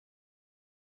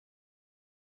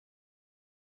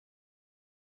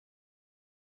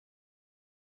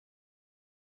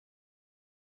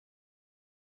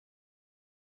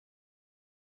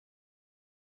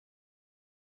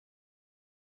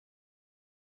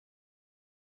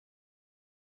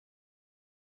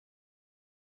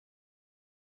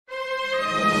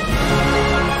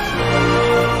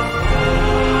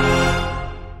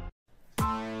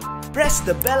press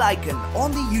the bell icon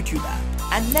on the YouTube app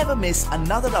and never miss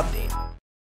another update.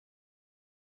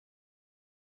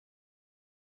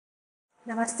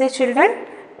 Namaste children.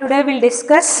 Today we will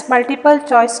discuss multiple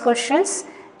choice questions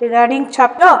regarding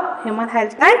chapter Human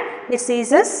Health and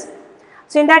Diseases.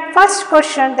 So in that first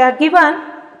question they are given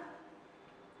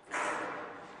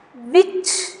which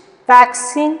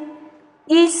vaccine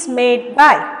is made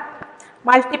by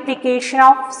multiplication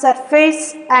of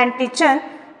surface antigen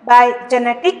by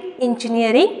genetic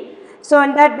engineering. So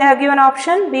in that they are given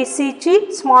option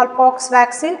BCG, smallpox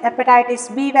vaccine,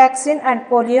 hepatitis B vaccine and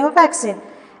polio vaccine.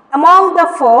 Among the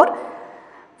four,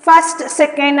 first,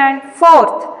 second and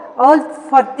fourth, all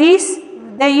for these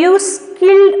they use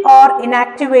killed or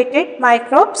inactivated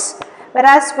microbes,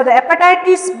 whereas for the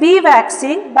hepatitis B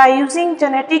vaccine by using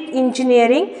genetic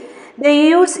engineering they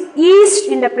use yeast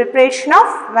in the preparation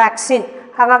of vaccine.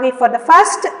 However, for the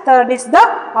first, third is the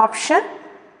option.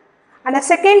 And the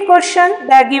second question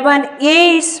they are given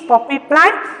A is poppy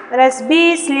plant, whereas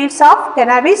B is leaves of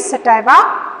cannabis sativa.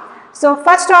 So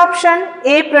first option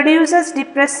A produces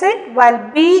depressant while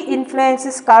B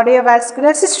influences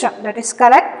cardiovascular system, that is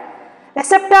correct.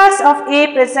 Receptors of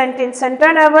A present in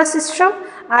central nervous system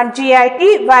and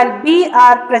GIT while B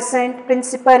are present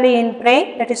principally in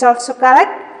brain, that is also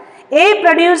correct. A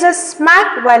produces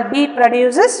SMAC while B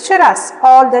produces Cheras.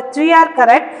 All the three are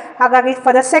correct. However,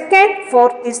 for the second,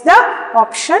 fourth is the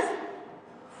option.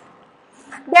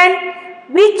 Then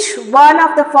which one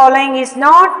of the following is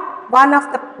not one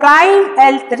of the prime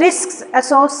health risks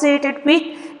associated with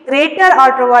greater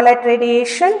ultraviolet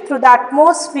radiation through the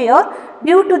atmosphere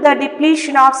due to the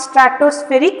depletion of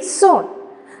stratospheric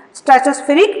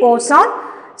ozone?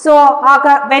 So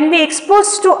when we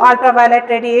expose to ultraviolet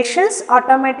radiations,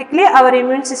 automatically our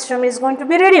immune system is going to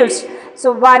be reduced.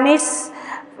 So one is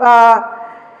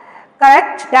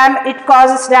correct, it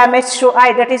causes damage to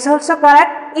eye, that is also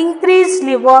correct. Increased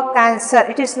liver cancer,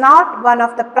 it is not one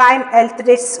of the prime health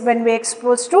risks when we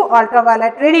expose to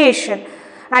ultraviolet radiation.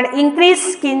 And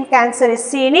increased skin cancer is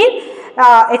seen in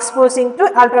exposing to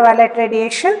ultraviolet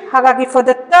radiation. However, for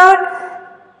the third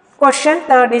question,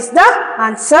 third is the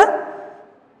answer.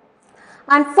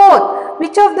 And fourth,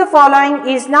 which of the following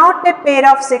is not a pair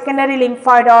of secondary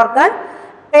lymphoid organ?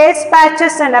 Pairs,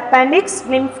 patches and appendix,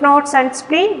 lymph nodes and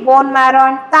spleen, bone marrow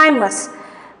and thymus.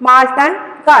 Malt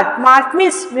and gut. Malt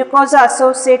means mucosa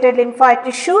associated lymphoid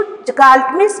tissue,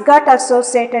 gut means gut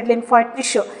associated lymphoid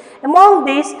tissue. Among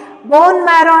these, bone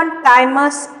marrow and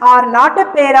thymus are not a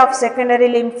pair of secondary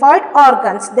lymphoid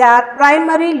organs. They are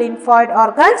primary lymphoid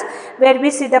organs where we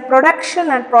see the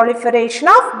production and proliferation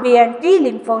of B and T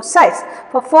lymphocytes.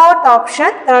 For fourth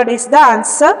option, third is the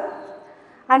answer.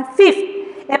 And fifth,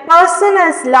 a person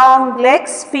has long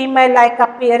legs, female-like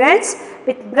appearance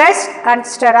with breast and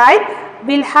sterile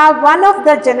will have one of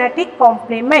the genetic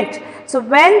complement. So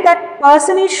when that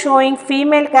person is showing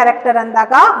female character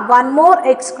andaga, one more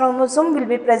X chromosome will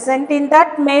be present in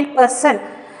that male person.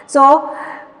 So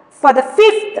for the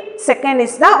fifth, second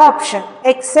is the option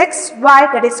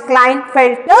XXY, that is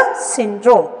Klinefelter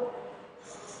syndrome.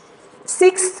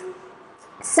 Sixth,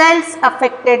 cells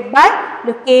affected by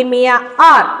leukemia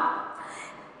are.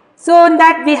 So in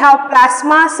that we have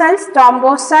plasma cells,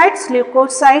 thrombocytes,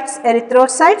 leukocytes,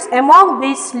 erythrocytes. Among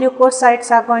these, leukocytes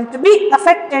are going to be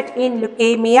affected in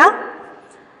leukemia.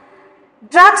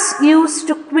 Drugs used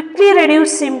to quickly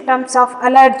reduce symptoms of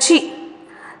allergy.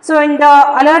 So in the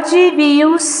allergy we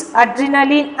use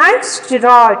adrenaline and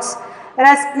steroids.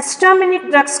 Whereas histaminic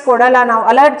drugs kodala ನಾವು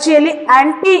ಅಲರ್ಜಿಯಲ್ಲಿ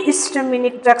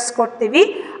antihistaminic drugs ಕೊಡ್ತೀವಿ.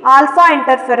 Alpha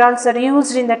interferons are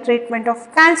used in the treatment of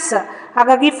cancer.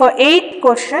 ಹಾಗಾಗಿ for 8th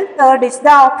question, third is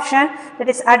the option, that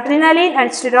is adrenaline and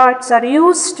steroids are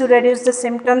used to reduce the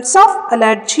symptoms of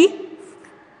allergy.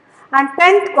 And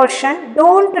 10th question,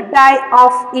 don't die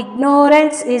of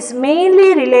ignorance is mainly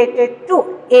related to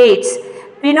AIDS.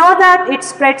 We know that it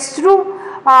spreads through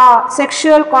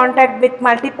sexual contact with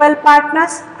multiple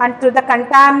partners and through the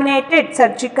contaminated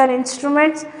surgical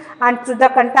instruments and through the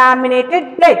contaminated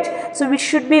blood. So we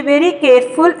should be very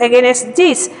careful against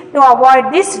this to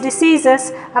avoid these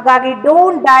diseases. Agagi,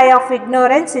 don't die of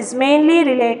ignorance is mainly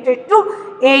related to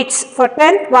AIDS. For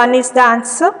 10th, one is the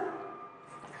answer.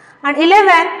 And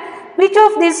 11, which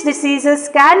of these diseases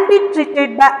can be treated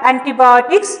by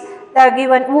antibiotics? They are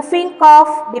given whooping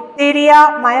cough, diphtheria,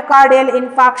 myocardial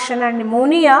infarction and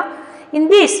pneumonia. In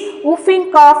this,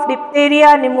 whooping cough,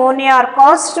 diphtheria, pneumonia are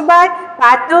caused by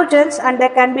pathogens and they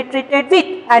can be treated with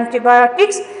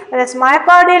antibiotics, whereas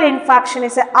myocardial infarction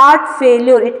is a heart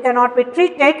failure, it cannot be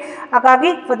treated.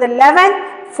 Agagi, for the 11th,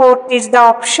 4th is the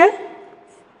option.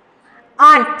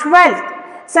 And 12th,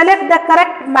 select the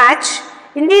correct match.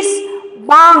 In this,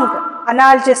 bang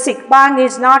analgesic. Bhang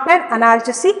is not an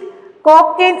analgesic.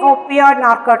 Cocaine, opioid,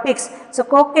 narcotics. So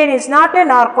cocaine is not a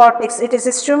narcotics. It is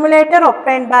a stimulator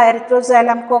obtained by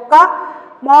erythroxylum coca.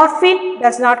 Morphine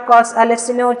does not cause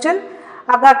hallucinogen.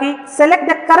 Agagi select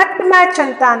the correct match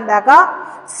anta andaga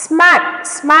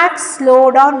SMAC slow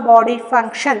down body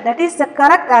function. That is the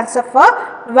correct answer for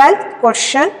 12th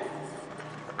question.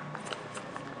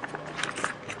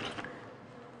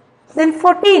 Then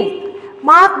 14.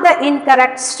 Mark the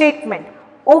incorrect statement.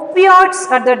 Opioids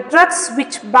are the drugs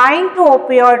which bind to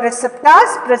opioid receptors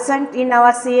present in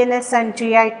our CNS and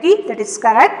GIT. That is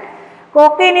correct.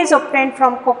 Cocaine is obtained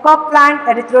from coca plant,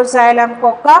 erythroxylum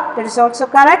coca. That is also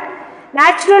correct.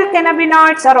 Natural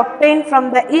cannabinoids are obtained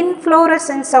from the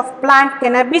inflorescence of plant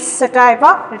cannabis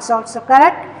sativa. That is also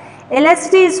correct.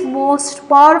 LSD is most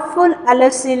powerful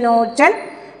hallucinogen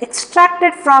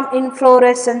extracted from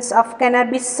inflorescence of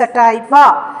cannabis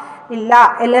sativa.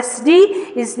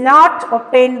 LSD is not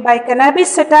obtained by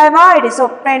cannabis sativa, it is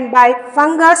obtained by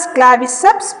fungus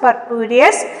Claviceps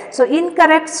purpureus. So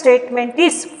incorrect statement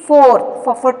is 4.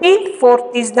 For 14th,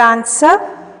 4th is the answer.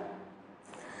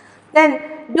 Then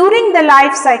during the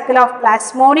life cycle of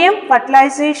Plasmodium,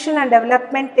 fertilization and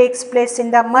development takes place in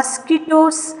the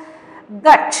mosquito's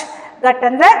gut. Gut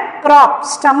andre crop,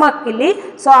 stomach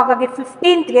illi. So agagi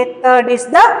 15th, 3rd is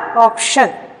the option.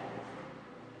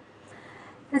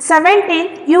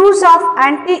 17th, use of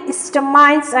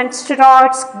antihistamines and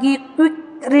steroids give quick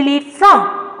relief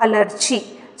from allergy.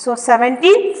 So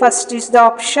 17th, first is the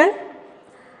option.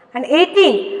 And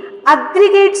 18,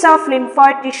 aggregates of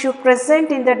lymphoid tissue present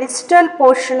in the distal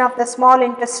portion of the small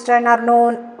intestine are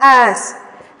known as.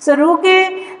 So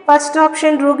rugae, first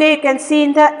option rugae you can see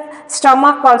in the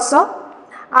stomach also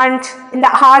and in the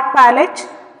hard palate.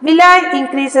 Villi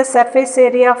increases surface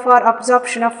area for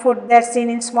absorption of food, they are seen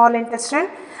in small intestine,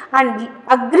 and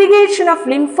aggregation of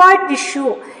lymphoid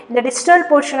tissue in the distal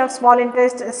portion of small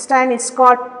intestine is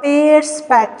called Pear's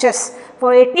patches.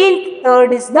 For 18th,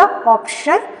 3rd is the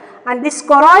option, and these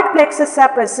choroid plexus are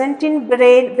present in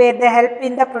brain where they help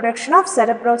in the production of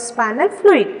cerebrospinal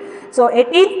fluid. So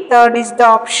 18th, 3rd is the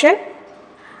option.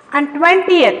 And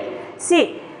 20th,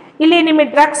 see, ಇಲ್ಲಿ ನಿಮಗೆ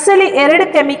drugs ಅಲ್ಲಿ 2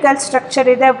 chemical structure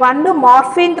ಇದೆ. ಒಂದು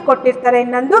morphine ಕೊಟ್ಟಿರ್ತಾರೆ,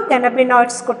 ಇನ್ನೊಂದು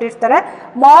ಕ್ಯಾನಬಿನಾಯ್ಡ್ಸ್ ಕೊಟ್ಟಿರ್ತಾರೆ.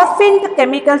 Morphine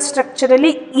chemical structure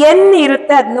ಅಲ್ಲಿ N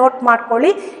ಇರುತ್ತೆ, ಅದು ನೋಟ್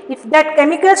ಮಾಡ್ಕೊಳ್ಳಿ. If that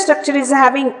chemical structure is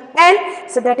having N,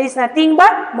 so that is nothing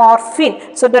but morphine.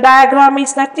 So the diagram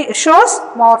is nothing, shows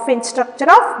morphine, structure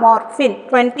of morphine.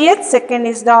 20th, 2nd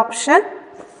is the option.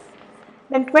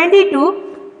 Then 22,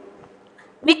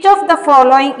 which of the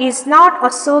following is not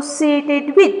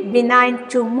associated with benign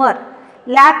tumor?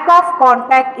 Lack of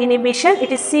contact inhibition,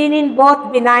 it is seen in both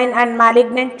benign and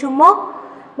malignant tumor.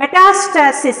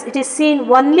 Metastasis, it is seen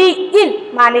only in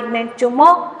malignant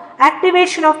tumor.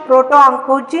 Activation of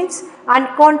proto-oncogenes,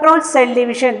 uncontrolled cell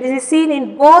division, this is seen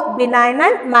in both benign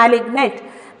and malignant.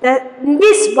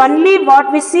 This only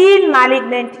what we see in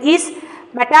malignant is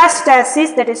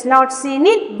metastasis, that is not seen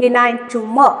in benign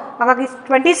tumor.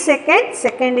 22nd,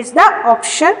 2nd is the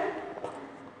option.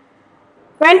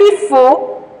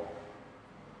 24,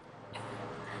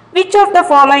 which of the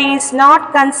following is not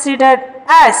considered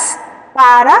as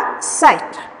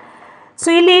parasite? So,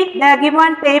 they are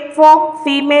given tapeworm,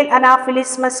 female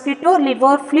anopheles mosquito,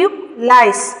 liver fluke,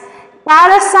 lice.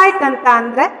 Parasite anta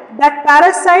andre, that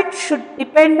parasite should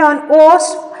depend on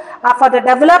host for the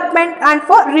development and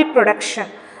for reproduction.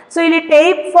 So,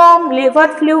 tapeworm, liver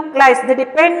fluke, lice, they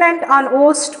dependent on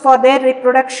host for their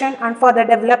reproduction and for the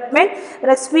development,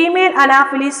 whereas female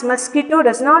anopheles mosquito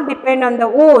does not depend on the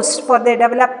host for their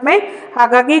development.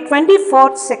 Hagagi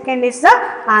 24th, 2nd is the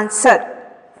answer.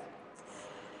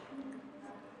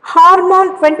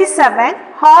 Hormone 27,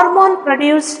 hormone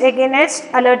produced against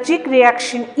allergic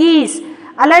reaction is.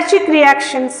 Allergic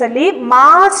reactions alli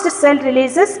mast cell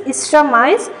releases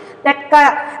histamines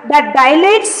that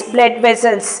dilates blood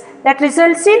vessels, that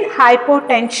results in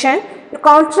hypotension. To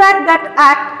counteract that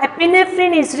act,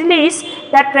 epinephrine is released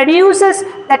that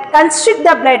constrict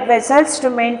the blood vessels to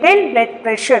maintain blood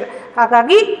pressure.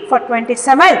 Hagagi for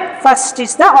 27, first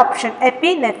is the option,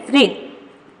 epinephrine.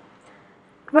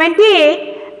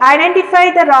 28, identify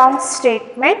the wrong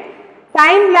statement.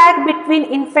 Time lag between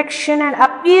infection and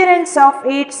appearance of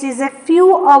AIDS is a few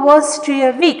hours to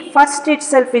a week. First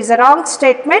itself is a wrong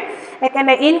statement. Again,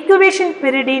 the incubation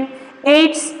period in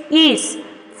AIDS is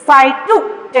 5 to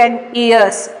 10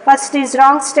 years. First is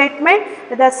wrong statement.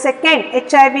 The second,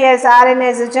 HIV has RNA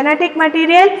as a genetic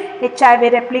material. HIV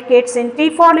replicates in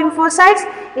T4 lymphocytes.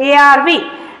 ARV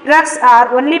drugs are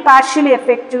only partially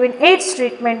effective in AIDS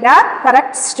treatment are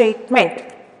correct statement.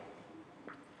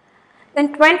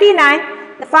 Then 29,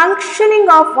 the functioning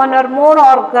of one or more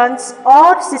organs or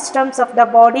systems of the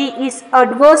body is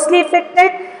adversely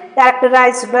affected,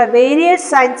 characterized by various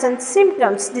signs and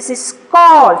symptoms. This is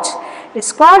called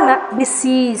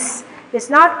disease. It is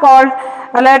not called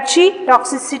allergy,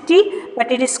 toxicity, but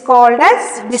it is called as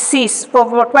disease. For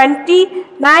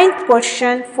 29th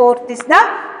question, 4th is the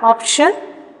option.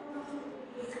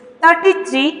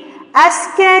 33.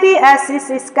 Ascariasis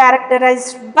is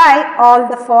characterized by all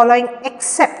the following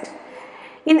except.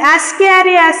 In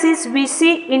ascariasis, we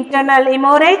see internal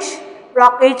hemorrhage,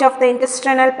 blockage of the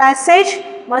intestinal passage,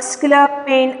 muscular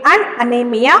pain and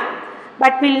anemia,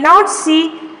 but will not see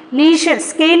lesions,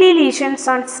 scaly lesions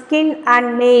on skin and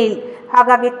nail.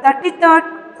 Hagagi 33rd,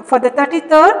 for the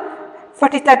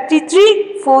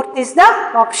 33, 4th is the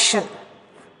option.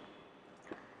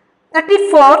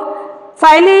 34.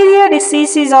 Filaria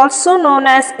disease is also known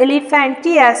as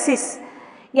elephantiasis.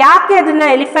 ಯಾಕೆ ಅದನ್ನ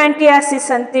ಎಲಿಫ್ಯಾಂಟಿಯಾಸಿಸ್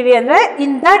ಅಂತೀವಿ ಅಂದರೆ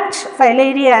in that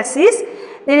ಫೈಲೇರಿಯಾಸಿಸ್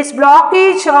there is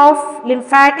blockage of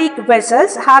lymphatic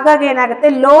vessels. ಹಾಗಾಗಿ ಏನಾಗುತ್ತೆ,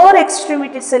 lower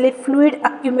ಎಕ್ಸ್ಟ್ರಿಮಿಟೀಸಲ್ಲಿ fluid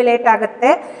accumulate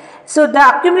ಆಗುತ್ತೆ. So the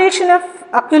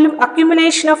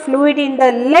accumulation of fluid in the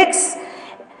legs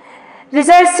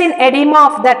results in edema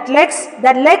of that legs.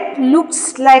 The leg looks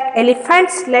like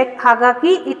elephant's leg,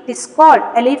 hagagi it is called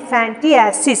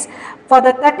elephantiasis. For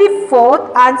the 34th,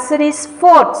 answer is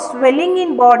 4th. Swelling in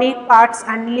body parts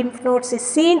and lymph nodes is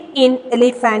seen in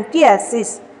elephantiasis.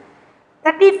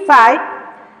 35.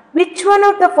 Which one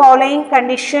of the following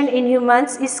condition in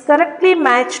humans is correctly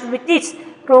matched with its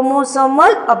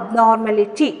chromosomal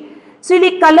abnormality? So,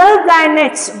 the color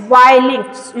blindness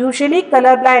Y-linked. Usually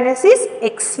color blindness is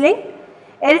X-linked.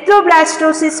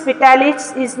 Erythroblastosis fetalis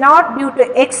is not due to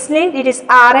X-linked, it is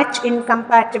RH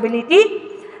incompatibility.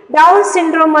 Down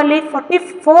syndrome only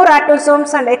 44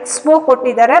 autosomes and X4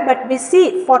 ಕೊಟ್ಟಿದ್ದಾರೆ, but we see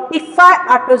 45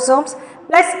 autosomes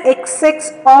plus XX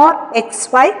or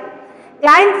XY.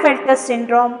 Klinefelter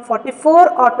syndrome 44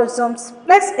 autosomes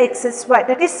plus XSY,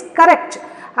 that is correct.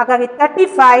 ಹಾಗಾಗಿ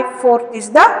 35, 4th is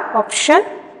the option.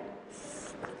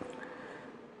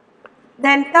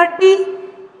 Then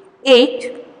 38.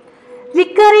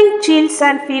 Recurring chills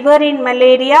and fever in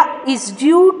malaria is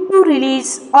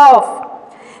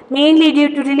mainly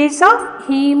due to release of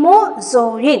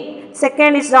hemozoin.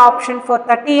 Second is the option for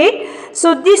 38. So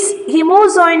this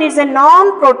hemozoin is a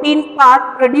non-protein part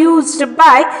produced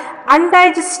by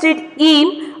undigested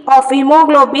heme of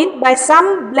hemoglobin by some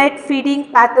blood feeding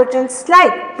pathogens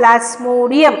like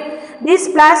plasmodium. This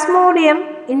plasmodium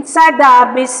inside the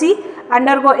RBC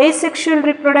undergo asexual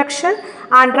reproduction,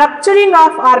 and rupturing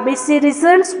of RBC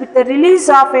results with the release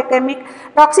of a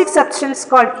toxic substance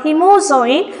called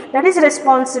hemozoin that is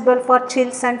responsible for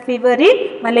chills and fever in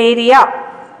malaria.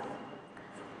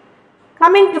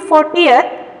 Coming to 40th,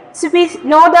 so we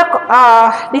know the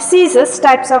diseases,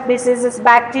 types of diseases,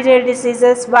 bacterial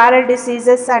diseases, viral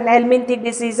diseases and helminthic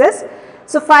diseases.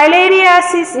 So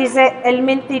filariasis is a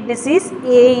helminthic disease,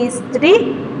 A is 3.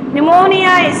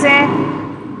 Pneumonia is a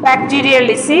bacterial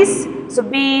disease, so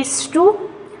B is 2.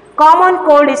 Common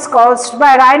cold is caused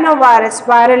by rhinovirus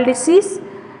viral disease,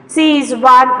 C is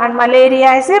 1, and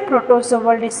malaria is a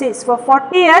protozoal disease. For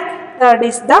 40th, 3rd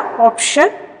is the option.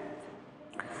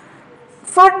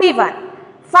 41.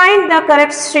 Find the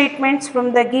correct statements from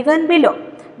the given below.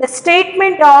 The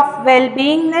statement of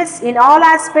well-beingness in all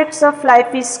aspects of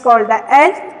life is called the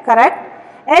health, correct.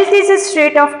 Health is a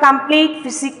state of complete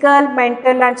physical,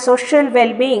 mental and social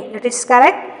well-being, that is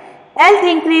correct. Health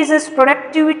increases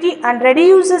productivity and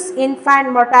reduces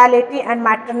infant mortality and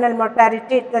maternal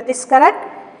mortality, that is correct.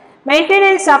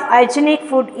 Maintenance of hygienic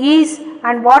food is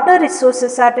and water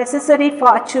resources are necessary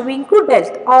for achieving good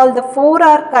health. All the 4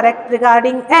 are correct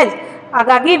regarding health.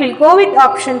 Agagi will go with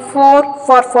option 4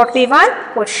 for 41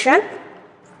 question.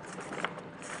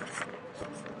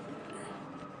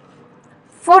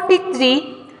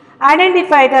 43.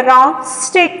 Identify the wrong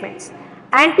statements.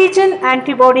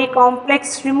 Antigen-antibody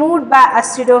complex removed by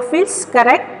acidophils,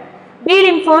 correct. B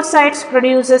lymphocytes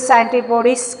produces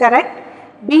antibodies, correct.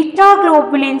 Beta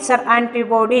globulins are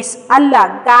antibodies,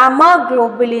 alla gamma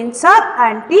globulins are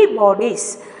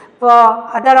antibodies. For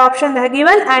other option they have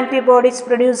given antibodies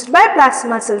produced by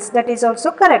plasma cells, that is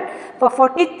also correct. For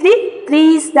 43,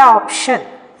 3 is the option.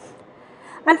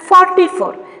 And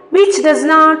 44, which does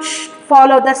not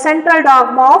follow the central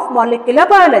dogma of molecular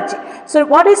biology. So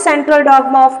what is central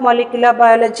dogma of molecular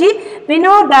biology? We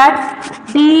know that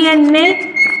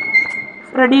DNA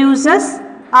produces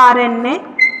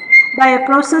RNA by a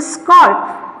process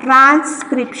called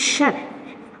transcription.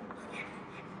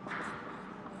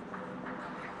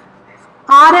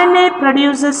 RNA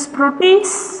produces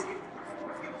proteins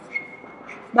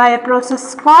by a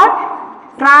process called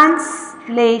transcription.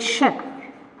 translation.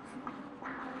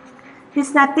 It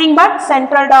is nothing but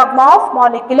central dogma of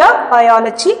molecular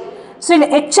biology. So, in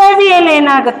HIV,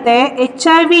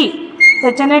 HIV,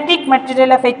 the genetic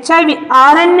material of HIV,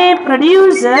 RNA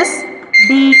produces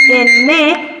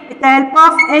DNA with the help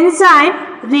of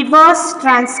enzyme reverse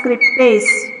transcriptase.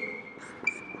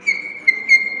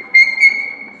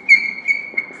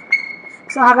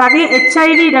 So, hagagi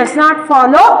HIV does not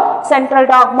follow central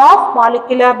dogma of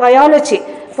molecular biology.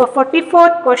 For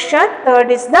 44th question,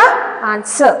 third is the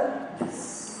answer.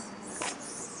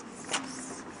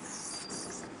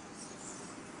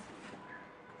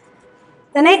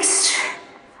 The next,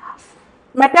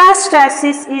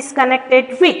 metastasis is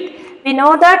connected with. We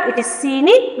know that it is seen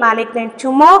in malignant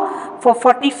tumor. For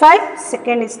 45,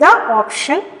 second is the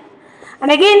option.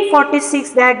 And again 46,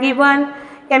 they are given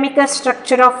chemical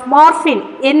structure of morphine.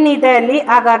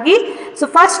 So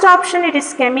first option, it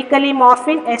is chemically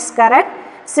morphine, S correct.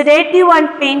 Sedative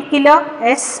and painkiller,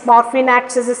 S, morphine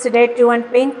acts as a sedative and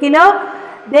painkiller.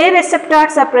 Their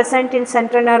receptors are present in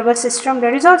central nervous system,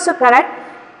 that is also correct.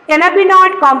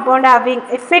 Cannabinoid compound having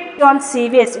effect on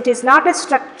CVS, it is not a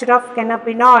structure of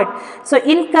cannabinoid. So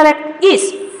incorrect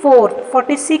is 4th,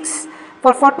 46.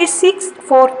 For 46,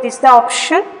 4th is the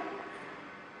option.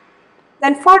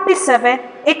 Then 47,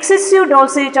 excessive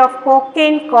dosage of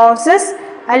cocaine causes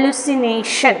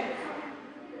hallucination.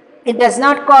 It does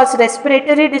not cause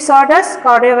respiratory disorders,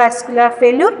 cardiovascular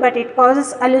failure, but it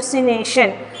causes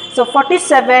hallucination. So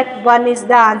 47, 1 is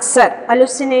the answer.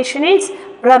 Hallucination is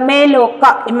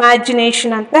Prameloka,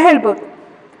 imagination anta helbodu.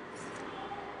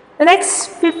 The next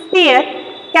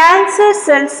 50th, cancer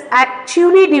cells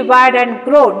actually divide and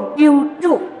grow due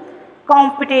to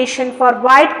competition for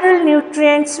vital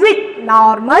nutrients with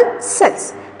normal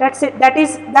cells. That's it. That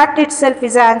itself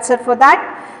is the answer for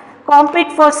that.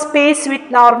 Compete for space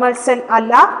with normal cell,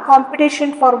 Allah.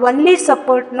 Competition for only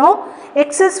support, no.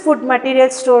 Excess food material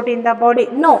stored in the body,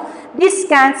 no. These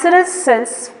cancerous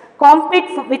cells compete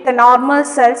with the normal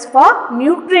cells for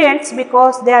nutrients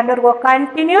because they undergo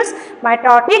continuous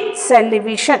mitotic cell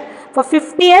division. For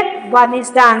 50th, 1 is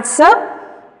the answer.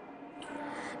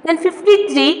 Then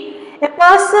 53, a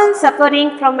person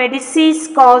suffering from a disease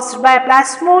caused by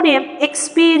Plasmodium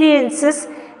experiences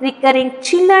recurring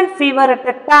chill and fever at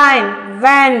a time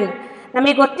when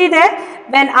ನಮಗೆ ಗೊತ್ತಿದೆ,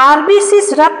 when RBCs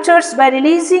ruptures by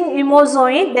releasing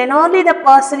hemozoin, then only the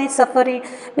person is suffering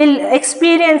will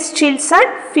experience chills and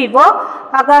fever.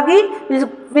 ಹಾಗಾಗಿ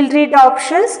we'll read the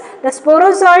options. The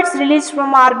sporozoites released from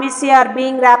RBC are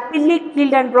being rapidly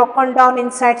killed and broken down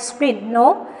inside spleen, no.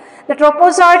 The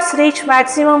tropozoites reach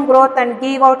maximum growth and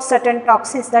give out certain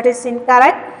toxins, that is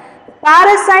incorrect.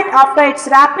 Parasite, after its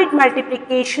rapid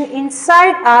multiplication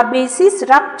inside RBCs,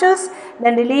 ruptures,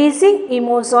 then releasing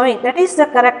hemozoin. That is the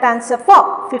correct answer for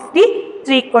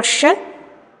 53 question.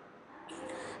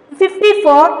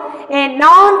 54, a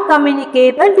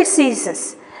non-communicable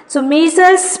diseases. So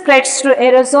measles spreads through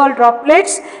aerosol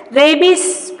droplets, rabies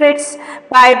spreads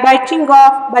by biting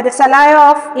off by the saliva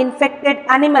of infected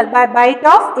animal, by bite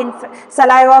of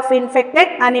saliva of infected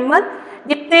animal.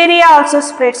 Diphtheria also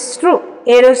spreads through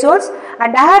aerosols.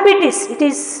 And diabetes, it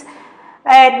is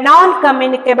a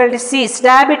non-communicable disease.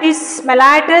 Diabetes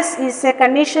mellitus is a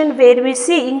condition where we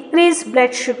see increased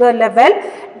blood sugar level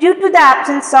due to the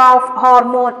absence of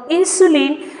hormone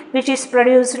insulin, which is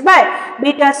produced by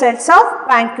beta cells of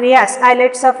pancreas,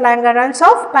 islets of Langerhans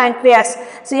of pancreas.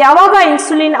 So yavaga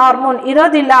insulin hormone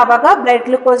irodilla avaga blood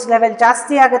glucose level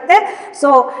jaasti agutte. So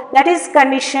that is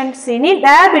condition seen in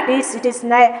diabetes. It is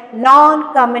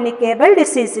non-communicable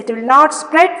disease. It will not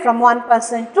spread from one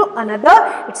person to another.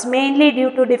 It's mainly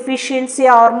due to deficiency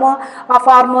of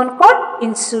hormone called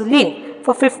insulin.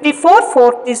 For 54,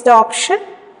 4th is the option.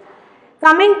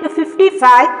 Coming to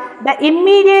 55, the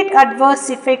immediate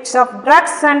adverse effects of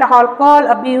drugs and alcohol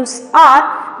abuse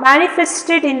are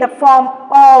manifested in the form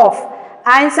of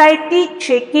anxiety,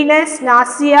 shakiness,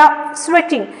 nausea,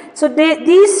 sweating. So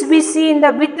these we see in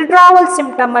the withdrawal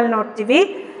symptom al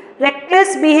notivi.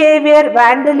 Reckless behavior,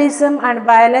 vandalism and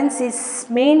violence is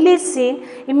mainly seen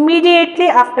immediately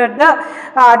after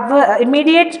the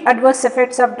immediate adverse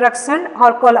effects of drugs and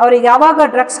alcohol. Or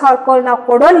yavaga drugs alcohol now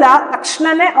kodolla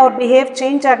takshanane or behave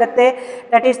change agutte.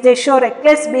 That is, they show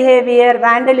reckless behavior,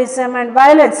 vandalism and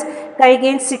violence.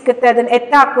 Kaigen sikkutte adannu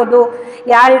ettakodu,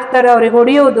 yaru irtare avrige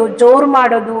hodiyodu, jor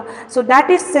madodu. So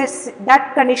that is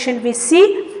that condition we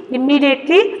see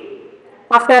immediately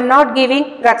after not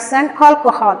giving drugs and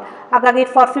alcohol. Agagi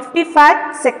for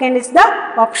 55, second is the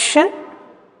option.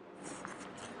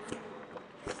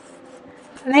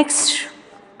 Next,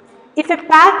 if a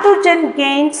pathogen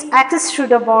gains access to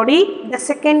the body the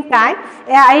second time,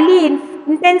 a highly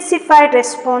intensified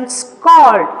response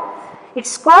called?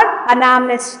 It's called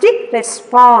anamnestic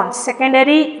response.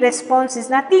 Secondary response is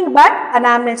nothing but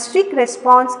anamnestic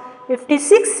response.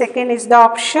 56, second is the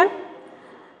option.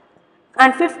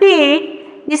 And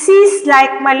 58, disease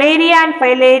like malaria and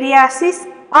filariasis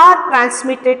are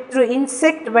transmitted through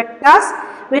insect vectors.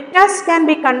 Vectors can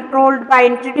be controlled by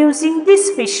introducing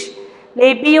this fish,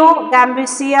 Labio,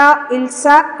 Gambusia,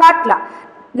 Ilsa, Katla.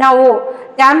 Now,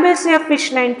 Gambusia fish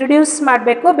na introduce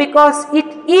ಮಾಡಬೇಕು because it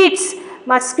eats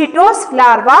mosquitoes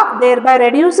larva, thereby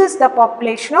reduces the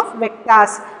population of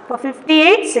vectors. For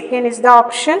 58, second is the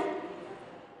option.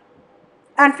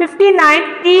 And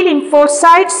 59, T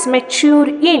lymphocytes mature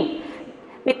in,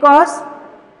 because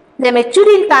they mature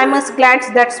in thymus glands,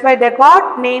 that's why they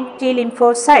got named T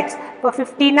lymphocytes. For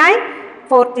 59,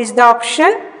 fourth is the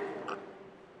option.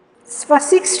 For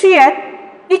 60th,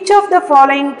 which of the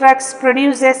following drugs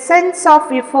produce a sense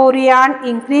of euphoria and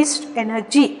increased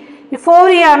energy?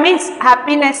 Euphoria means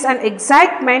happiness and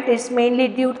excitement is mainly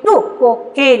due to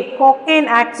cocaine. Cocaine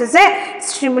acts as a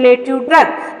stimulative drug,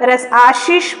 whereas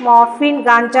hashish, morphine,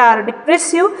 ganja are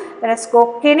depressive, whereas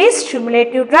cocaine is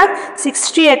stimulative drug.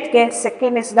 60th case,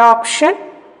 second is the option.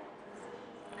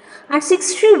 And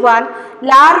 61,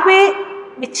 larvae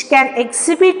which can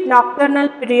exhibit nocturnal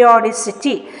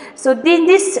periodicity. So, in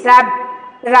this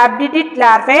rhabdidid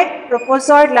larvae,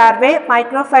 propozoid larvae,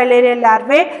 microfilarial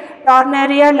larvae,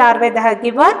 Tornaria larvae they have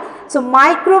given. So,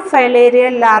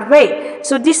 microfilarial larvae.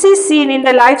 So, this is seen in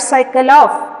the life cycle of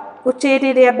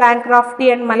Wuchereria bancrofti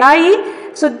and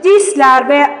Malayi. So, these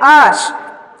larvae are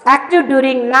active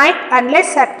during night and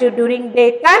less active during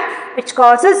daytime, which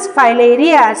causes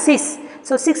filariasis.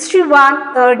 So,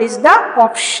 61, third is the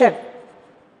option.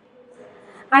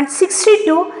 And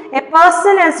 62, a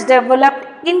person has developed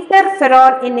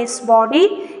interferon in his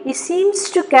body. He seems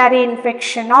to carry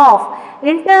infection of.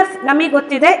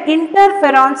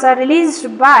 Interferons are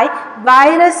released by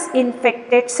virus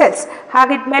infected cells.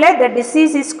 Hagidmele, the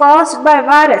disease is caused by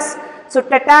virus. So,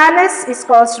 tetanus is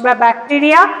caused by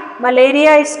bacteria,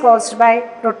 malaria is caused by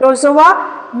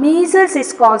protozoa, measles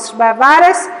is caused by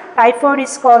virus, typhoid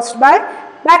is caused by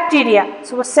bacteria.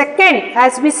 So, second,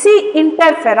 as we see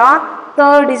interferon,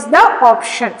 third is the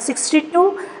option.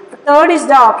 62, third is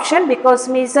the option because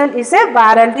measles is a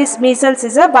viral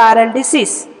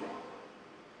disease.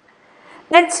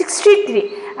 Then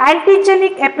 63,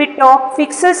 antigenic epitope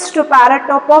fixes to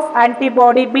paratope of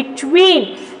antibody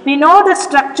between. We know the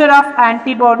structure of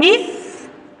antibody.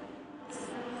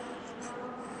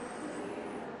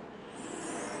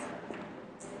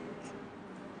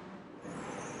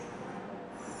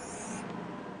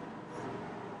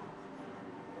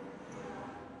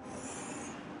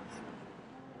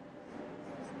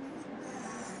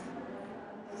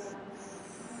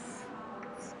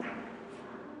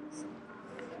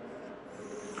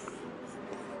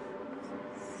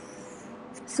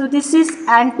 So, this is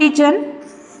antigen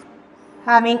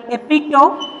having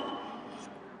epitope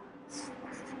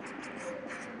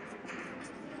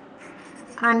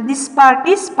and this part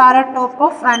is paratope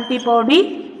of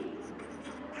antibody.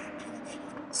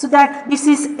 So, that this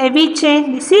is heavy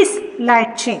chain, this is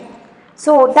light chain.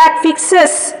 So, that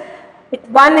fixes with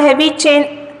one heavy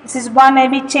chain, this is one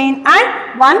heavy chain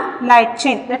and one light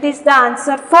chain. That is the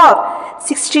answer for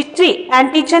 63.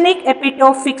 Antigenic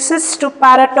epitope fixes to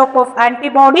paratope of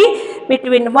antibody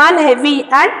between one heavy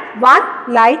and one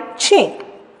light chain.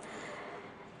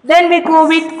 Then we go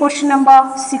with question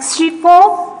number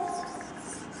 64.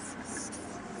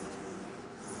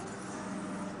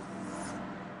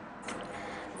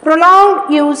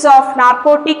 Prolonged use of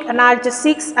narcotic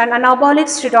analgesics and anabolic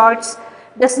steroids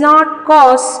does not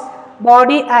cause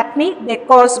body acne, they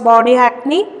cause body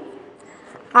acne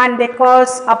and they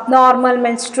cause abnormal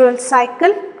menstrual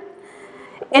cycle.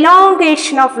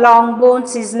 Elongation of long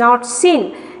bones is not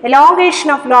seen. Elongation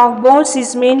of long bones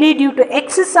is mainly due to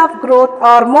excess of growth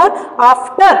hormone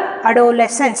after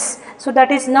adolescence. So,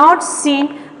 that is not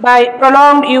seen by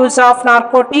prolonged use of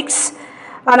narcotics,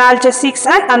 analgesics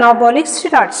and anabolic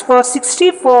steroids. For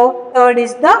 64, third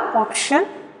is the option.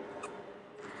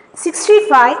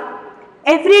 65,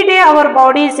 every day our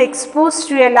body is exposed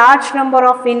to a large number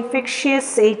of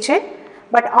infectious agents,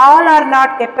 but all are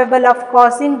not capable of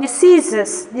causing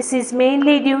diseases. This is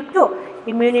mainly due to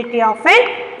immunity of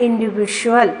an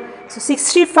individual. So,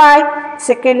 65,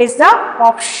 second is the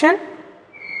option.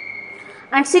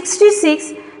 And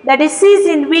 66, the disease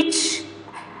in which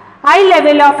high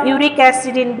level of uric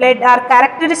acid in blood are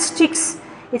characteristics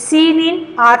is seen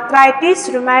in arthritis,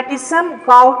 rheumatism,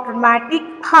 gout, rheumatic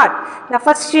heart. Now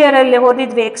first year alli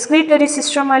odidve excretory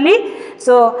system alli.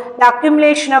 So the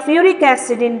accumulation of uric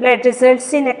acid in blood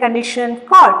results in a condition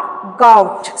called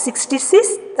gout.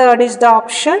 66. Third is the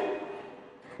option.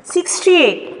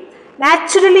 68.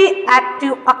 Naturally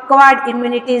active acquired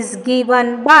immunity is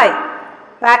given by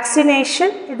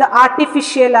vaccination. The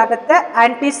artificial agatha,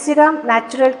 anti-serum,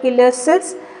 natural killer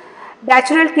cells.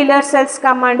 Natural killer cells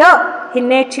come under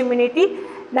innate immunity.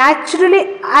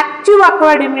 Naturally active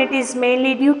acquired immunity is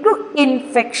mainly due to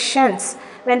infections.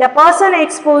 When the person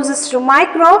exposes to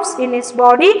microbes in his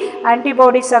body,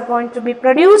 antibodies are going to be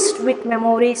produced with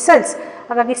memory cells.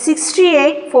 Hagagi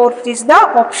 68, fourth is the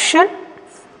option.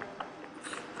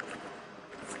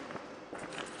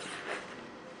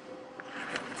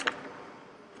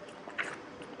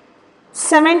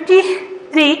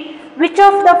 73. Which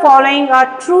of the following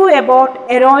are true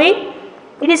about heroin?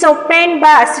 It is obtained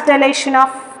by acetylation of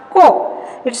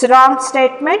coke. It is a wrong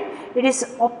statement. It is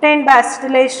obtained by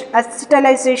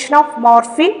acetylation of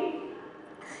morphine.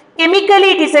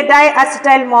 Chemically, it is a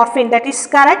diacetyl morphine. That is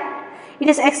correct. It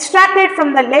is extracted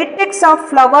from the latex of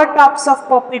flower tops of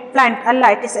poppy plant.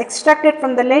 Allah, it is extracted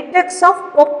from the latex of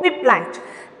poppy plant.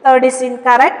 Third is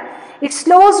incorrect. It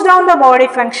slows down the body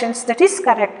functions. That is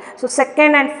correct. So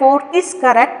second and fourth is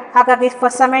correct. Hagagi for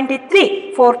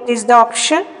 73, fourth is the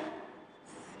option.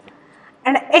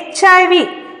 And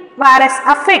HIV virus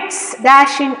affects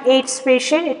dash in AIDS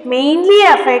patient. It mainly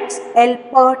affects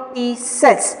helper T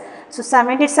cells. So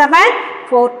 77,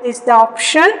 fourth is the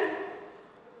option.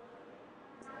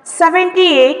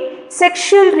 78.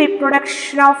 Sexual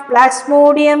reproduction of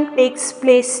plasmodium takes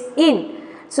place in.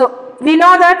 So we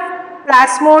know that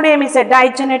plasmodium is a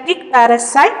digenetic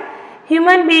parasite.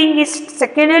 Human being is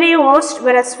secondary host,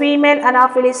 whereas female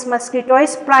Anopheles mosquito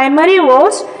is primary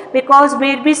host, because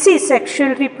where we see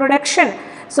sexual reproduction.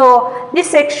 So this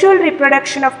sexual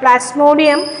reproduction of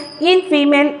plasmodium in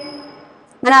female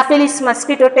Anopheles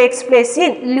mosquito takes place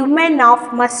in lumen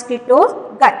of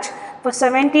mosquito gut. For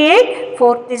 78,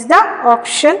 fourth is the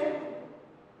option.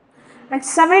 And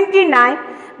 79.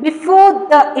 Before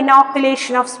the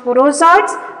inoculation of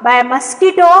sporozoites by a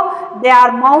mosquito, they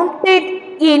are mounted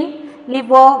in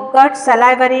liver, gut,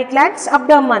 salivary glands,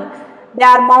 abdomen. They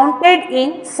are mounted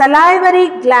in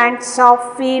salivary glands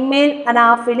of female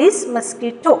Anopheles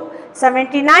mosquito.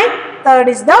 79, third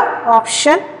is the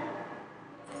option.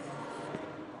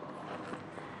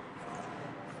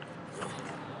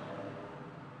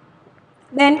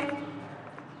 Then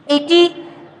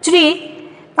 83,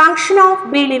 function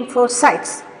of B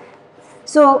lymphocytes.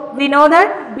 So we know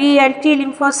that B and T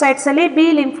lymphocytes alli,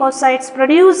 B lymphocytes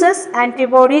produces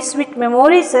antibodies with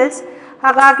memory cells.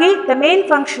 Hagagi, the main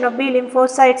function of B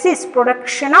lymphocytes is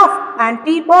production of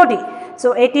antibody.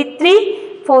 So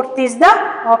 83, fourth is the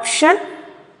option.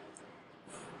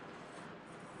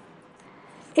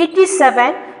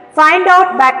 87, find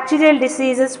out bacterial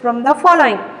diseases from the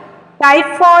following.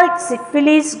 Typhoid,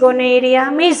 syphilis, gonorrhea,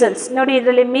 measles. Nodi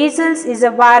idರಲ್ಲಿ measles is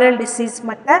a viral disease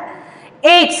matte.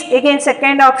 AIDS, again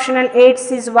second optional,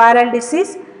 AIDS is viral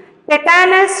disease.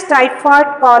 Tetanus, typhoid,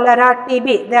 cholera,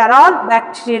 TB, they are all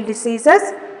bacterial diseases.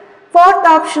 Fourth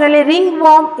optionally,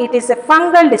 ringworm, it is a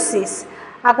fungal disease.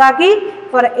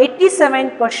 Hagagi for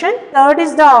 87 question, third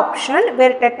is the option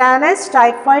where tetanus,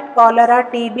 typhoid, cholera,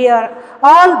 TB are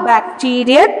all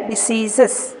bacterial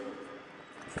diseases.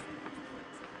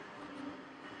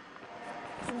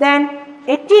 Then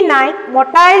 89,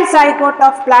 motile zygote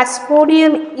of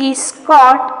plasmodium is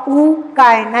called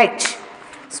eukaryote.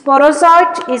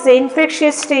 Sporozoite is the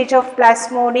infectious stage of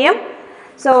plasmodium.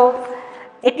 So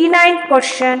 89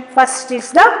 question, first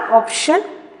is the option.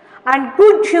 And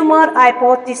good humor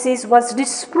hypothesis was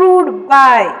disproved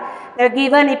by the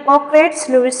given Hippocrates,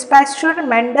 Louis Pasteur,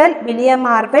 Mendel, William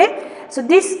Harvey. So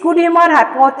this good humor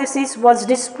hypothesis was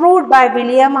disproved by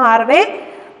William Harvey.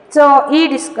 So he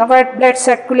discovered blood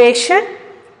circulation.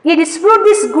 He disproved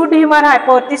this good humor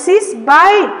hypothesis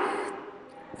by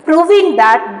proving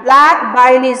that black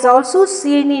bile is also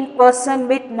seen in person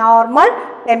with normal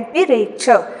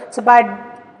temperature. So by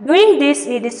doing this,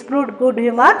 he disproved good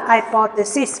humor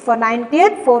hypothesis. For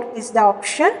 90th, fourth is the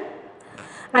option.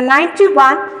 And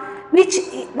 91, which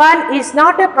one is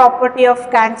not a property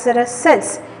of cancerous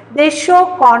cells? They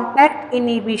show contact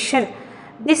inhibition.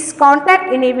 This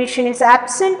contact inhibition is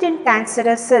absent in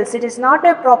cancerous cells. It is not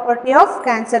a property of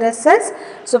cancerous cells.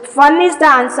 So 1 is the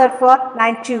answer for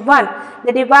 91.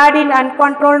 They divide in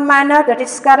uncontrolled manner, that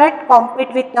is correct.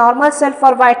 Compete with normal cell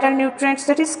for vital nutrients,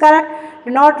 that is correct. Do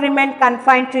not remain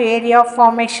confined to area of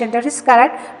formation, that is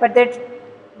correct. But they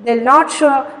They will not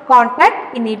show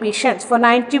contact inhibitions. For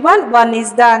 91, 1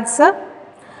 is the answer.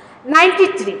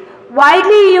 93.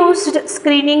 Widely used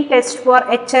screening test for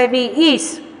HIV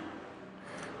is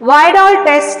Vidal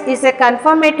test is a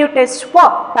confirmative test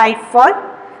for typhoid.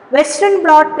 Western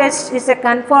blot test is a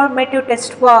confirmative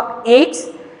test for AIDS.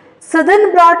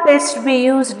 Southern blot test we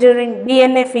use during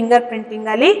DNA fingerprinting.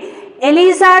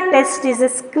 ELISA test is a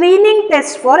screening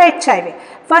test for HIV.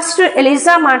 First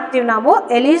ELISA ಮಾಡ್ತೀವಿ ನಾವು.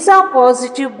 ELISA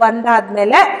positive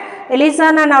ಬಂದಾದ್ಮೇಲೆ ELISA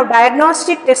ನ ನಾವು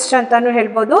diagnostic test ಅಂತಾನೂ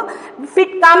ಹೇಳ್ಬೋದು. If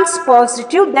it comes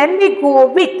positive, then we go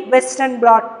with Western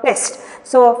blot test.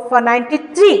 So for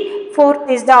 93, fourth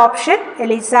is the option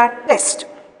ELISA test.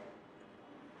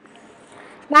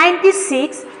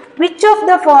 96. Which of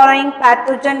the following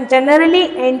pathogen generally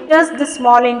enters the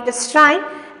small intestine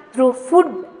through food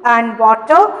and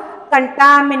water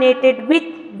contaminated with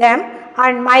them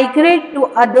and migrate to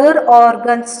other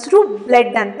organs through blood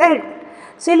and the head?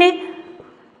 So,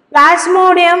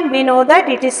 Plasmodium, we know that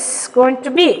it is going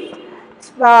to be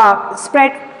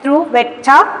spread through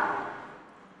vector,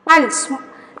 and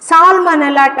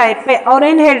Salmonella type or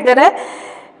in healthere,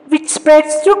 which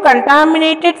spreads through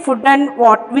contaminated food and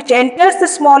water, which enters the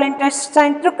small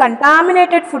intestine through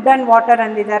contaminated food and water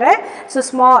andidare. So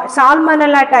small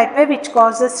Salmonella type which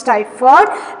causes typhoid,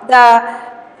 the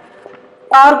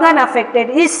organ affected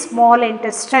is small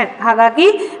intestine. Hagagi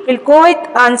will go with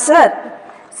answer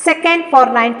second for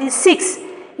 96.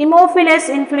 Hemophilus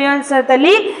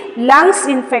influenzaದಲ್ಲಿ lungs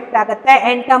infect ಆಗುತ್ತೆ.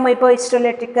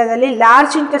 Entomypohistolytically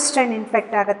large intestine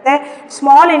infect ಆಗುತ್ತೆ.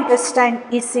 Small intestine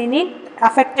is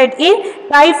affected in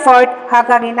typhoid.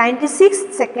 ಹಾಗಾಗಿ 96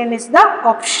 second is the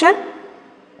option.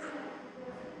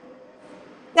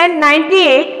 Then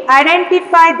 98,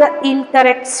 identify the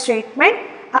incorrect statement.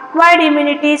 Acquired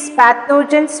immunity is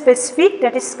pathogen specific,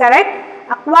 that is correct.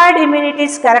 Acquired immunity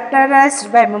is characterized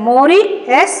by memory,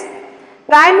 yes.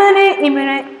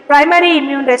 Primary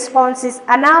immune response is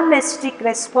anamnestic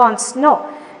response, no.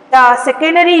 The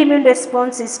secondary immune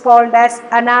response is called as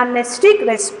anamnestic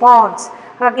response.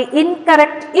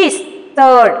 Incorrect is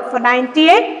third. For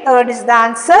 98, third is the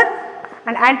answer.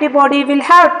 And antibody will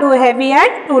have 2 heavy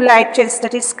and 2 light chains,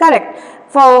 that is correct.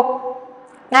 For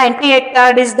 98,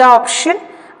 third is the option.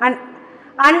 And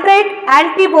 100,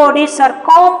 antibodies are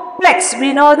complex. We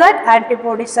know that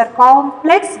antibodies are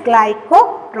complex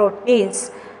glycoproteins.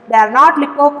 They are not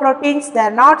lipoproteins, they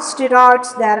are not steroids,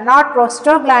 they are not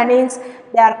prostaglandins,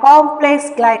 they are complex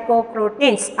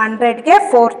glycoproteins. 100 ke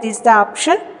fourth is the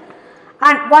option.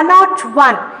 And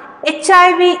 101,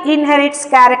 HIV inherits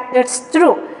characters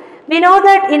through. We know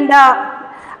that in the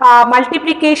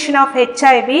multiplication of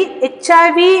HIV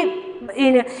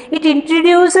it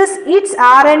introduces its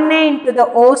RNA into the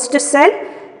host cell.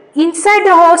 Inside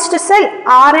the host cell,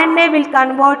 RNA will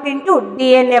convert into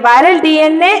DNA, viral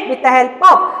DNA, with the help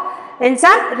of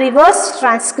enzyme reverse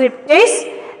transcriptase.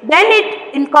 Then it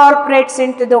incorporates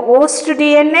into the host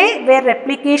DNA where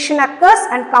replication occurs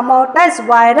and come out as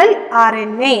viral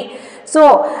RNA. So,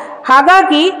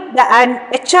 hagagi the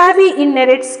HIV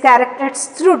inherits characters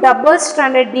through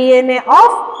double-stranded DNA of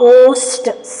host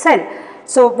cell.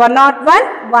 So,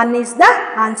 101, 1 is the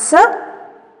answer.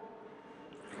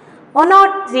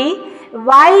 103,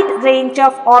 wide range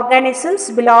of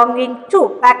organisms belonging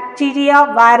to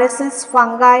bacteria, viruses,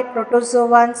 fungi,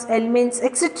 protozoans, helminths,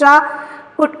 etc.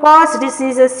 could cause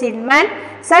diseases in man.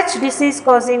 Such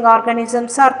disease-causing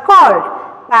organisms are called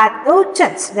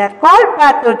pathogens. They are called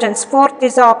pathogens. Fourth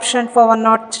is the option for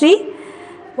 103.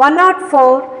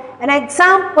 104, an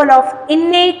example of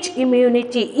innate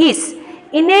immunity is.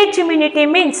 Innate immunity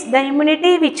means the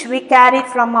immunity which we carry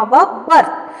from our birth.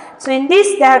 So in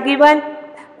this they are given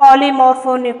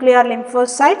polymorphonuclear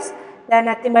lymphocytes, they are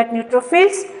nothing but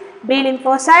neutrophils, B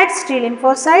lymphocytes, T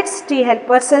lymphocytes, T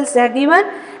helper cells they are given.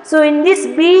 So in this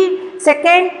B,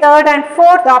 second, third and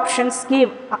fourth options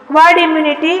give acquired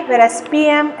immunity, whereas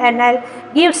PMNL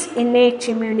gives innate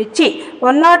immunity.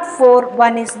 104,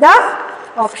 1 is the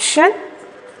option.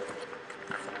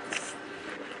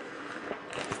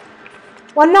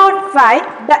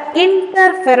 105, the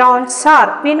interferons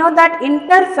are. We know that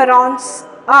interferons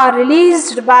are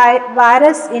released by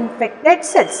virus infected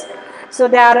cells. So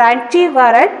they are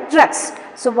antiviral drugs.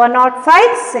 So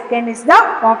 105, second is the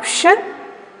option.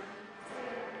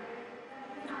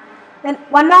 Then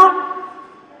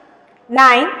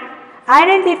 109,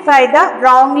 identify the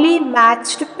wrongly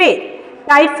matched pair.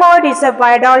 Typhoid is a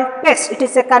Vidal test. It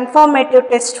is a confirmative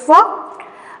test for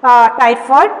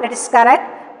typhoid, that is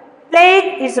correct.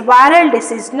 Plague is a viral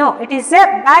disease. No, it is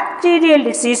a bacterial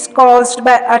disease caused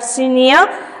by Yersinia.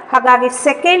 Hagagi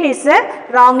second is a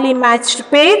wrongly matched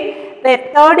pair.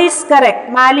 where third is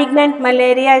correct. Malignant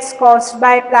malaria is caused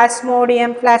by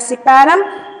Plasmodium falciparum.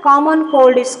 Common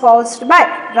cold is caused by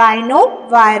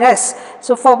rhinovirus.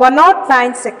 So for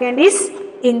 109, second is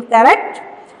incorrect.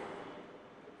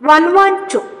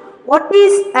 112. What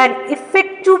is an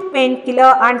effective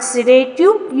painkiller and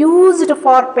sedative used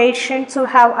for patients who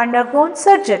have undergone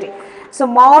surgery? So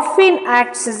morphine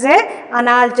acts as an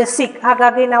analgesic.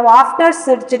 Hagagi now after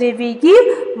surgery we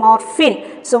give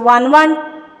morphine. So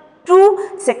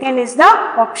 112, second is the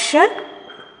option.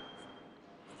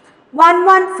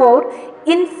 114.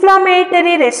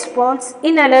 Inflammatory response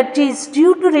in allergy is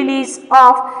due to release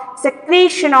of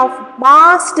secretion of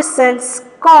mast cells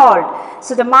called.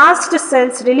 So the mast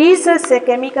cells releases a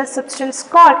chemical substance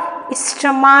called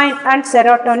histamine and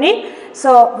serotonin.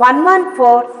 So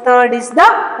 114, third is the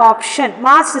option.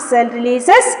 Mast cell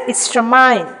releases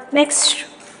histamine. Next.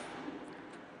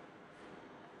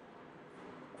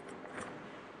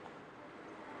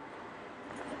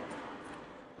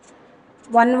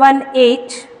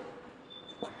 118.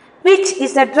 Which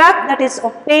is a drug that is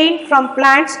obtained from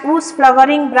plants whose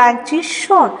flowering branch is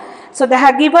shown. So they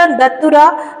have given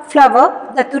Datura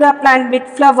flower, Datura plant with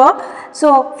flower.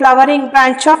 So flowering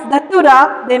branch of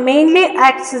Datura, they mainly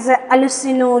acts as a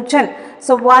hallucinogen.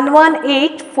 So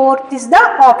 118, fourth is the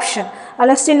option.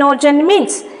 Hallucinogen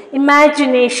means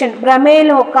imagination,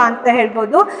 Brahmeloka anta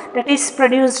helbodu, that is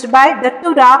produced by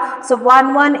Datura. So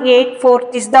 118,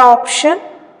 fourth is the option.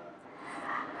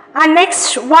 And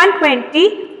next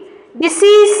 120.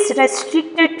 Disease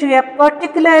restricted to a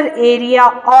particular area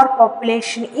or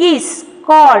population is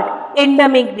called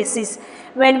endemic disease.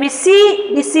 When we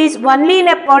see disease only in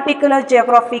a particular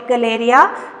geographical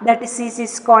area, the disease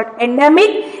is called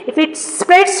endemic. If it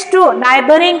spreads to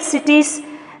neighboring cities,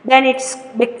 then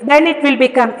it will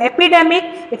become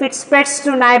epidemic. If it spreads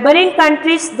to neighboring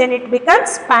countries, then it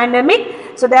becomes pandemic.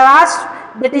 So they are asked,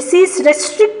 the disease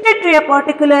restricted to a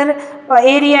particular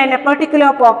area and a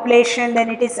particular population, then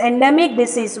it is endemic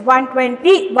disease.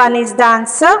 121 is the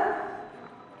answer.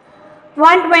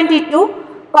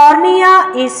 122.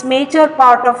 Cornea is major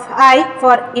part of eye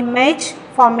for image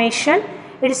formation.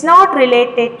 It is not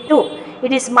related to.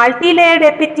 It is multi-layered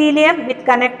epithelium with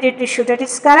connective tissue. That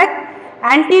is correct.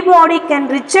 Antibody can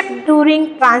reject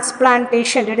during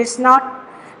transplantation. That is not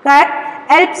correct.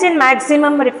 Helps in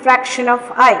maximum refraction of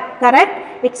eye.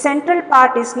 Correct. Its central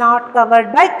part is not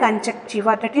covered by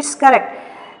conjunctiva. That is correct.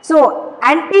 So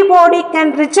antibody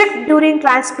can reject during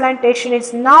transplantation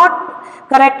is not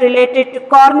correct related to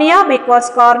cornea, because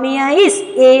cornea is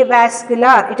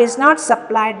avascular. It is not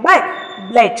supplied by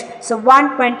blood. So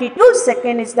 122,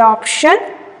 second is the option.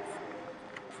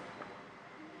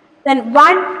 Then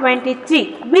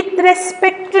 123. With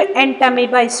respect to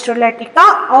Entamoeba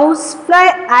histolytica, housefly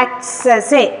acts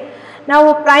as a.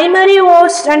 Now primary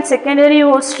host and secondary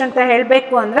host anta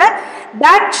helbeku andre,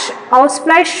 that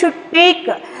housefly should take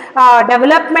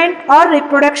development or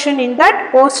reproduction in that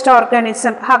host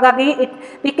organism. Hagagi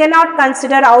we cannot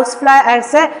consider housefly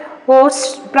as a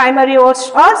host, primary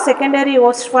host or secondary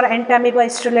host for Entamoeba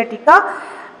histolytica.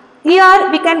 Here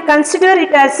we can consider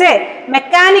it as a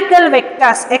mechanical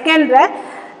vectors.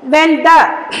 Ekendre, when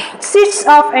the cysts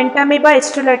of Entamoeba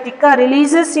histolytica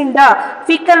releases in the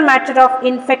fecal matter of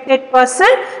infected person,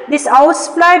 this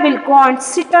housefly will go and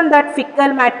sit on that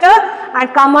fecal matter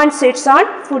and come and sits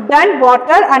on food and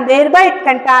water, and thereby it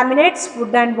contaminates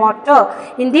food and water.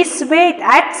 In this way it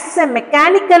acts as a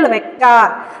mechanical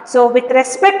vector. So with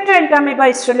respect to Entamoeba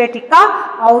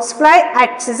histolytica, housefly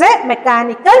acts as a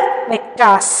mechanical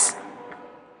vectors.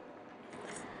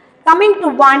 Coming to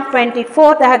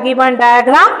 124, they have given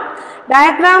diagram.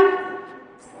 Diagram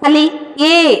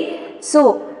A.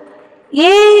 So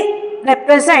A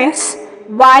represents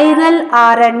viral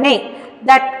RNA.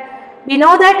 That we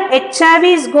know that HIV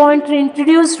is going to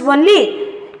introduce only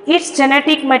its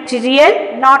genetic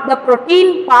material, not the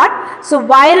protein part. So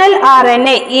viral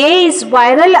RNA, A is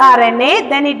viral RNA,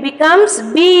 then it becomes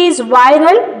B is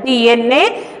viral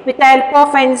DNA with the help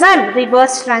of enzyme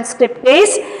reverse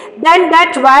transcriptase. Then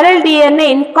that viral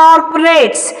DNA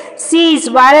incorporates, C is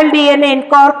viral DNA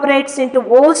incorporates into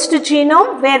host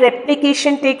genome where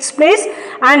replication takes place,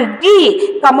 and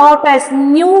D come out as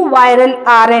new viral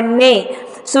RNA.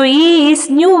 So E is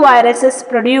new viruses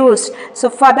produced. So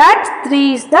for that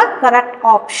 3 is the correct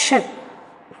option.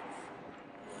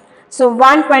 So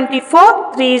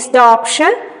 124, 3 is the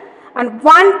option. And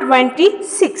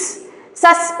 126.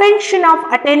 Suspension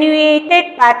of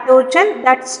attenuated pathogen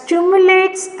that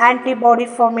stimulates antibody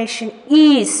formation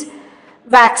is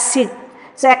vaccine.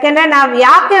 ಯಾಕೆಂದರೆ ನಾವು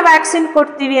ಯಾಕೆ vaccine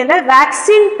ಕೊಡ್ತೀವಿ ಅಂದರೆ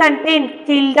vaccine contain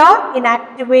killed R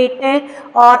inactivated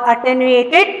or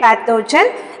attenuated pathogen.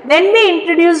 When we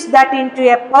introduce that into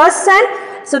a person,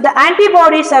 so the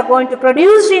antibodies are going to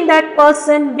produce in that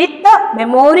person with the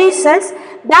memory cells.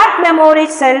 That memory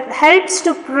cell helps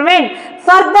to prevent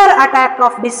further attack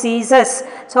of diseases.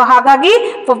 So hagagi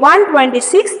for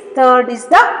 126, third is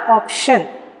the option.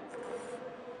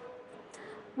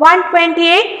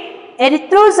 128,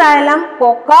 erythroxylum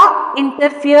coca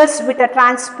interferes with the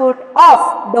transport of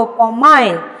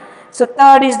dopamine. So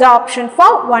third is the option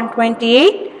for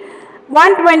 128.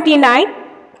 129,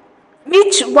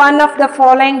 which one of the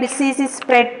following disease is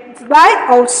spread by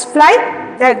housefly?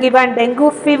 They are given dengue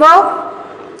fever,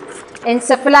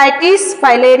 encephalitis,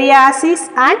 filariasis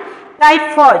and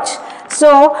typhoid. So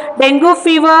dengue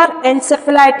fever,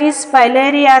 encephalitis,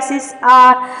 filariasis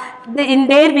are in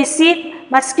there we see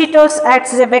mosquitoes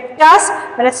as a vectors,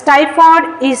 whereas typhoid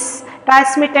is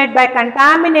transmitted by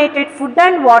contaminated food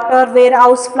and water, where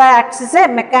housefly acts as a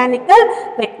mechanical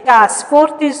vectors.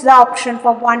 Fourth is the option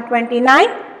for 129.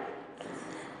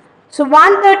 So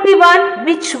 131,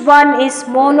 which one is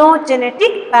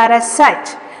monogenetic parasite?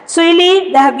 So ಇಲ್ಲಿ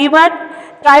they have given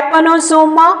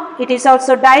trypanosoma. It is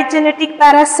also digenetic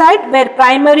parasite, where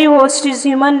primary host is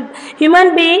human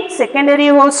being, secondary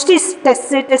host is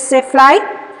tsetse fly.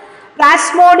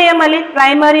 Plasmodium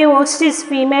primary host is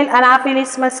female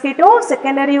Anopheles mosquito,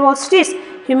 secondary host is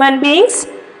human beings.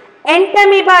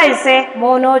 Entamoeba is a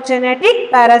monogenetic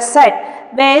parasite,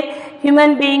 where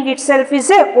human being itself is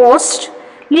a host.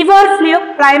 Liver fluke,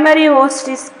 primary host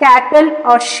is cattle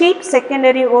or sheep,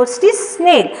 secondary host is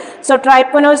snail. So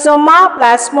trypanosoma,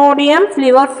 plasmodium,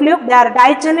 liver fluke, they are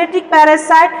digenetic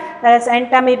parasite, whereas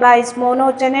entamoeba is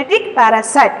monogenetic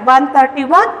parasite.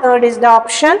 131, third is the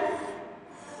option.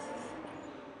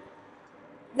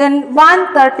 Then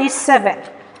 137.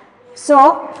 So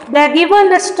they are given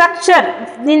the structure.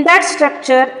 In that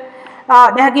structure,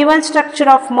 they are given structure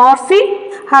of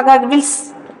morphine.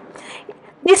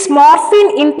 This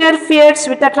morphine interferes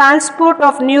with the transport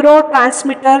of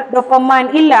neurotransmitter dopamine.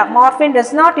 Illa, morphine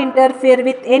does not interfere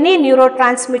with any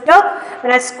neurotransmitter,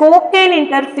 whereas cocaine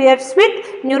interferes with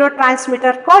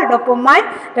neurotransmitter called dopamine.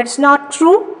 That is not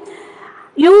true.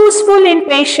 Useful in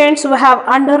patients who have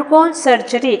undergone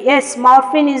surgery. Yes,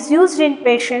 morphine is used in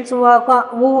patients who have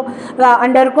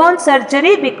undergone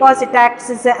surgery because it acts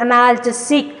as an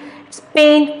analgesic. It's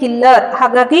painkiller.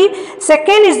 Hagagi,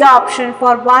 second is the option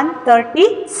for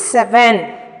 137.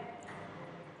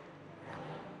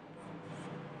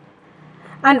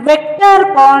 And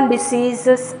vector-borne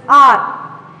diseases are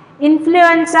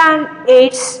influenza and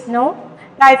AIDS, no.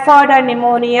 Typhoid and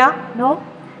pneumonia, no.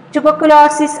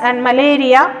 Tuberculosis and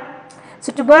malaria. So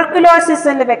tuberculosis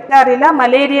is vector illa,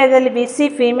 malaria is BC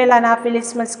female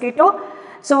Anopheles mosquito.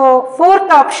 So fourth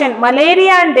option,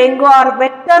 malaria and dengue are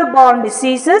vector-borne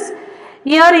diseases.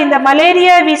 Here in the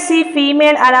malaria we see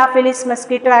female Anopheles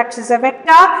mosquito acts as a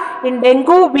vector. In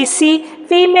dengue we see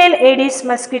female Aedes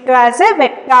mosquito as a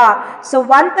vector. So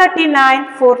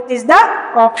 139, fourth is the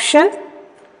option.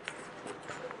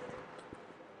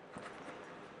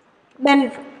 Then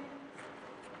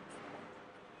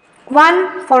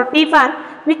 141,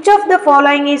 which of the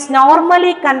following is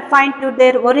normally confined to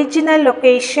their original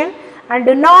location and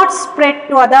do not spread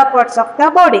to other parts of the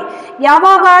body?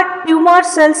 Yavaga tumor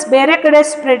cells bere kade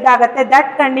spread agate,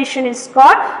 that condition is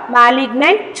called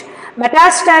malignant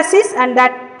metastasis, and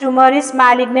that tumor is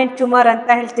malignant tumor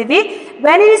anta heltivi.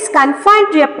 When it is confined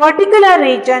to a particular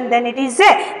region, then it is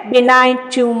a benign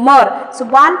tumor. So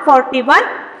 141,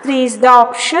 3 is the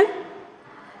option.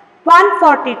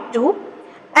 142,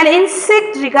 an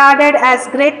insect regarded as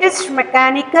greatest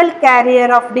mechanical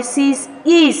carrier of disease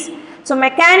is. So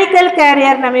mechanical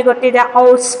carrier nami gottide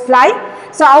housefly.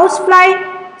 So housefly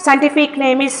scientific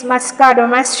name is Musca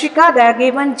domestica. They are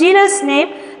given genus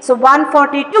name. So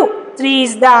 142, 3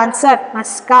 is the answer,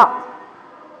 Musca.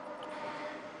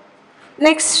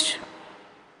 Next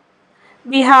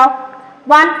we have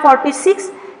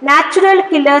 146, natural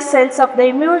killer cells of the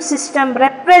immune system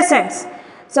represents.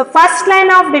 So first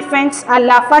line of defense,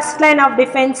 first line of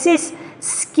defense is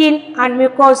skin and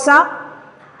mucosa.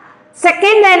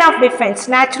 Second line of defense,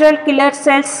 natural killer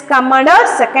cells come under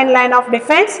second line of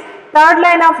defense. Third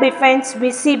line of defense,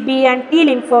 we see B and T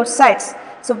lymphocytes.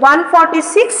 So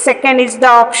 146, second is the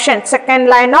option, second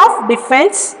line of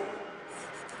defense.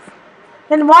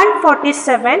 Then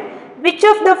 147, which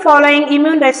of the following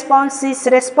immune response is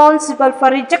responsible for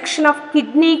rejection of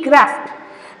kidney graft?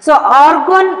 So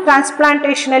organ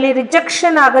transplantation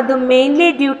rejection agadu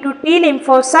mainly due to T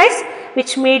lymphocytes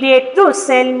which mediate through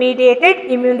cell mediated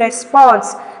immune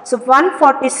response. So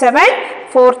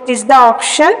 147, fourth is the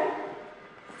option.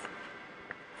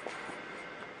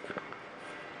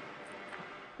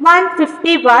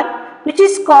 151, which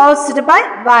is caused by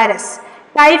virus.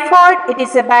 Typhoid, it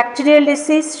is a bacterial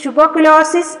disease.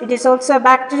 Tuberculosis, it is also a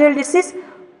bacterial disease.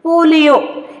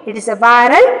 Polio, it is a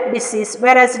viral disease,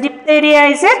 whereas diphtheria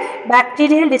is a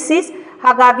bacterial disease.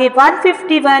 Hagagi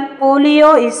 151,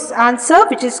 polio is answer,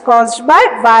 which is caused by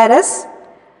virus.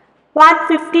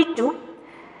 152,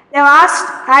 they have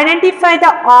asked identify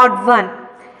the odd one.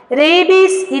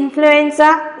 Rabies,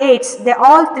 influenza, AIDS, they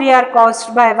all three are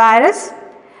caused by virus.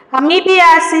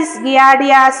 Amoebiasis,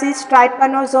 giardiasis,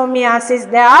 trypanosomiasis,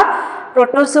 they are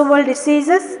protozoal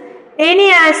diseases.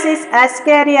 Teniasis,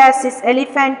 ascariasis,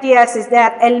 elephantiasis, they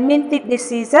are helminthic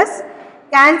diseases.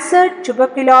 Cancer,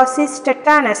 tuberculosis,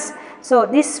 tetanus. So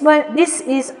this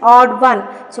is odd one.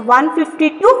 So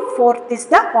 152, fourth is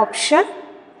the option.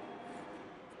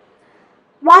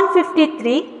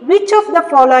 153, which of the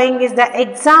following is the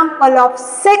example of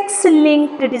sex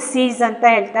linked disease anta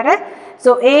heltare.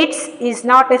 So AIDS is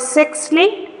not a sex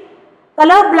linked.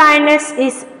 Color blindness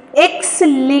is X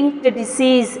linked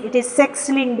disease, it is sex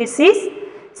linked disease.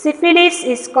 Syphilis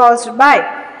is caused by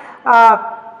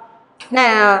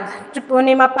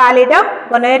Treponema pallidum.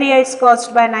 Gonorrhea is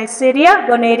caused by Neisseria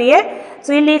gonorrhoeae.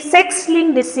 So ಇಲ್ಲಿ sex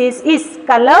linked disease is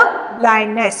color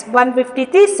blindness.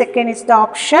 153, second is the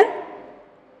option.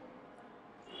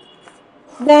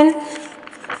 Then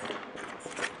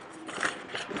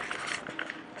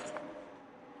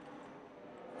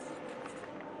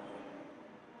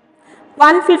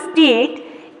 158,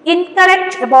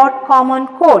 incorrect about common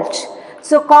cold.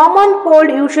 So common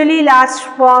cold usually lasts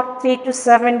for 3 to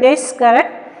 7 days,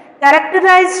 correct?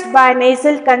 Characterized by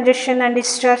nasal congestion and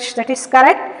discharge, that is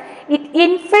correct. It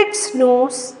infects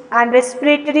nose and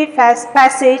respiratory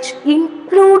passage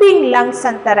including lungs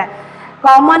antara.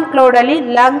 Common cold alli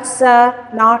lungs are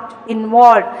not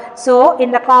involved. So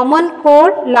in the common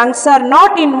cold lungs are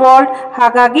not involved.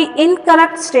 Hagagi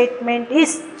incorrect statement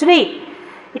is 3.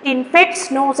 It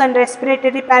infects nose and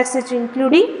respiratory passage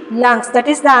including lungs. That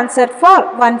is the answer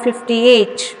for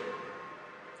 158.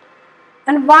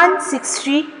 And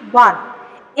 161.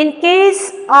 In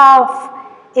case of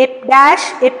a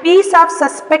piece of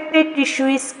suspected tissue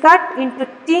is cut into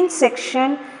thin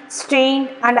section, stained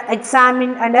and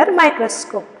examined under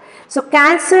microscope. So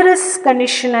cancerous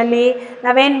condition alli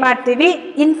naven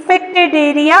martivi infected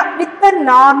area with the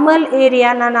normal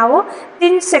area na navu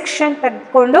thin section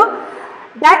tagkondu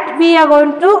that we are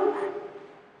going to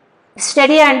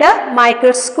study under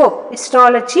microscope,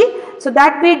 histology. So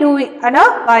that we do under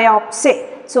biopsy.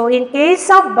 So in case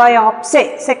of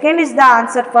biopsy, second is the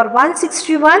answer for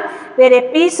 161, where a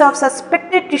piece of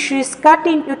suspected tissue is cut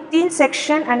into thin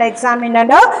section and examined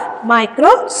under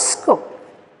microscope.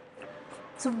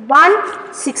 So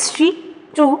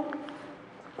 162.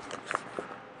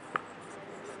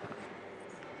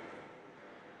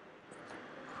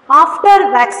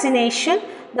 After vaccination,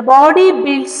 the body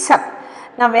builds up.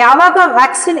 Now, yavaga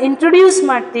vaccine introduce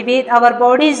martivi, our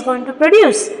body is going to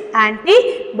produce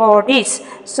antibodies.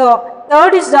 So,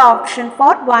 third is the option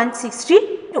for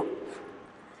 162.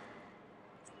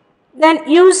 Then,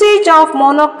 usage of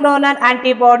monoclonal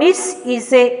antibodies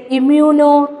is a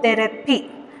immunotherapy.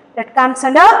 That comes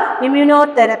under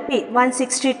immunotherapy.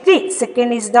 163,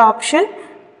 second is the option.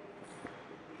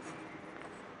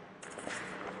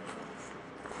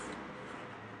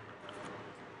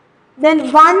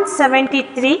 Then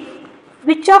 173,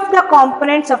 which of the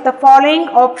components of the following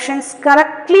options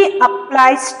correctly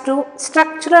applies to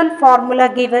structural formula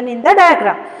given in the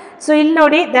diagram? So, ಇಲ್ಲಿ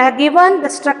ನೋಡಿ, they have given the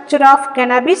structure of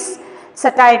cannabis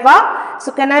sativa.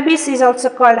 So, cannabis is also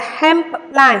called hemp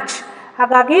plant.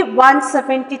 ಹಾಗಾಗಿ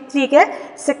 173 ಗೆ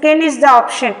second is the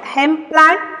option, hemp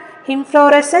plant,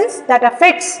 inflorescence that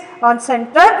affects on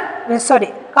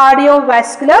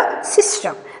cardiovascular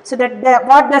system. So that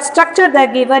what the structure they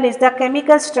are given is the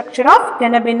chemical structure of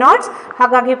cannabinoids.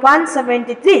 Hagagi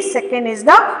 173, second is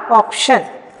the option.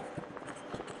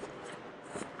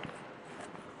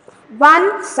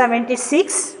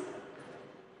 176.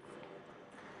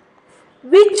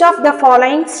 Which of the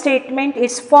following statement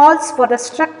is false for the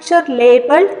structure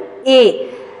labeled A?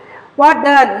 What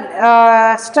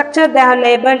the structure they have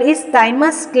labeled is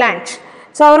thymus gland.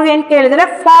 So, ಅವರು ಏನು ಕೇಳಿದರೆ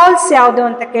falls ಯಾವುದು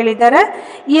ಅಂತ ಕೇಳಿದ್ದಾರೆ.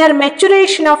 Here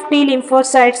maturation of T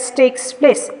lymphocytes takes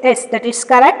place. Yes, that is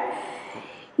correct.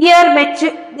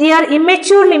 Here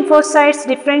immature lymphocytes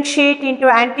differentiate into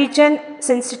antigen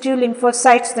sensitive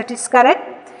lymphocytes. That is correct.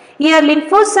 Here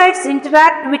lymphocytes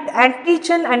interact with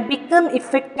antigen and become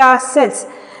effector cells.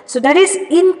 So that is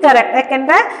incorrect.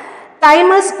 ಯಾಕಂದ್ರೆ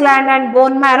thymus gland and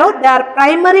bone marrow, they are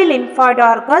primary lymphoid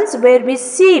organs where we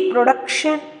see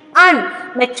production and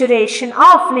maturation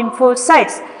of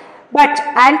lymphocytes. But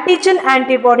antigen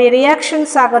antibody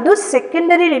reactions agadu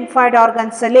secondary lymphoid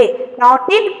organs alle,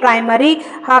 not in primary.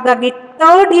 Hagagi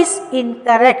third is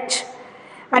incorrect,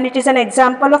 and it is an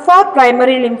example of our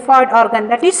primary lymphoid organ.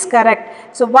 That is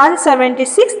correct. So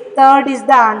 176, third is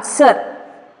the answer.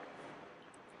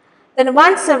 Then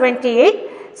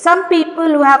 178, some people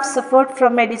who have suffered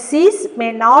from a disease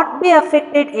may not be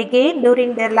affected again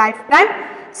during their lifetime.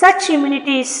 Such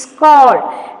immunity is called,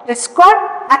 it is called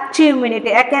active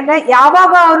immunity. Yakandre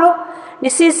yavaga avaru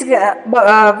disease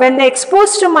when they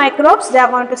exposed to microbes, they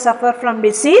are going to suffer from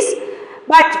disease,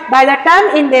 but by the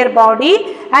time in their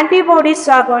body, antibodies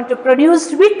are going to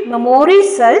produce with memory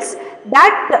cells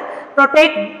that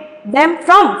protect them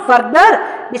from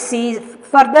further disease,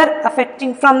 further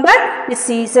affecting from the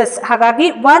diseases.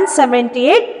 Hagagi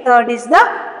 178, third is the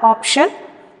option.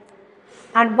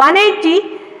 And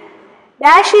 180,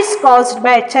 dash is caused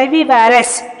by HIV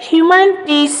virus, human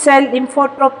T cell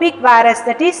lymphotropic virus.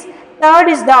 That is, third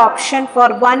is the option for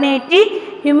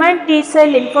 180. Human T cell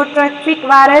lymphotropic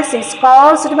virus is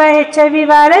caused by HIV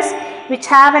virus, which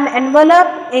have an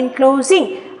envelope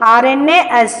enclosing RNA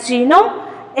as genome.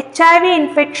 HIV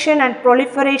infection and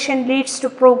proliferation leads to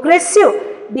progressive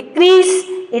decrease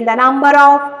in the number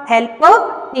of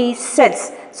helper T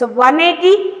cells. So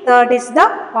 180, third is the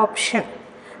option.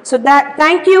 So that,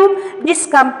 thank you. This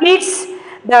completes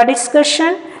the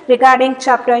discussion regarding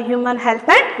chapter human health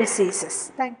and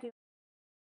diseases. Thank you.